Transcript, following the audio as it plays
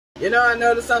You know, I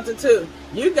noticed something too.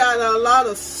 You got a lot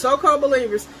of so-called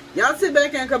believers. Y'all sit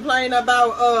back and complain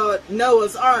about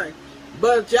Noah's Ark,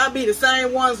 but y'all be the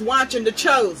same ones watching The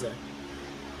Chosen.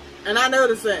 And I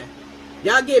noticed that.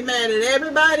 Y'all get mad at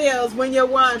everybody else when you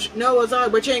watch Noah's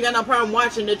Ark, but you ain't got no problem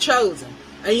watching The Chosen.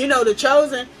 And you know The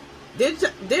Chosen, did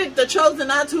The Chosen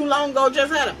not too long ago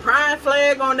just had a pride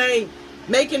flag on they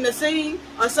making the scene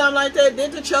or something like that?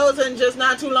 Did The Chosen just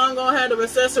not too long ago have a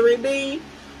accessory being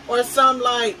or something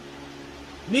like,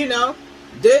 you know?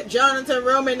 Did Jonathan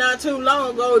Roman not too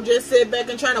long ago just sit back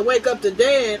and try to wake up the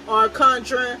dead or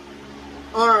contra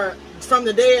or from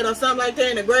the dead or something like that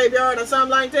in the graveyard or something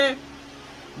like that?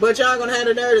 But y'all gonna have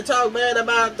the nerve to talk bad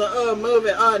about the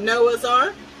movie Noah's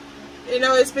Ark? You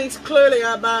know, it speaks clearly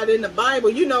about in the Bible.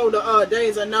 You know the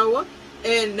days of Noah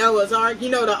and Noah's Ark. You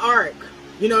know the Ark.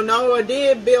 You know Noah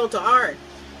did build the Ark.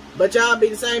 But y'all be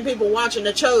the same people watching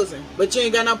The Chosen. But you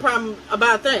ain't got no problem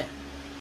about that.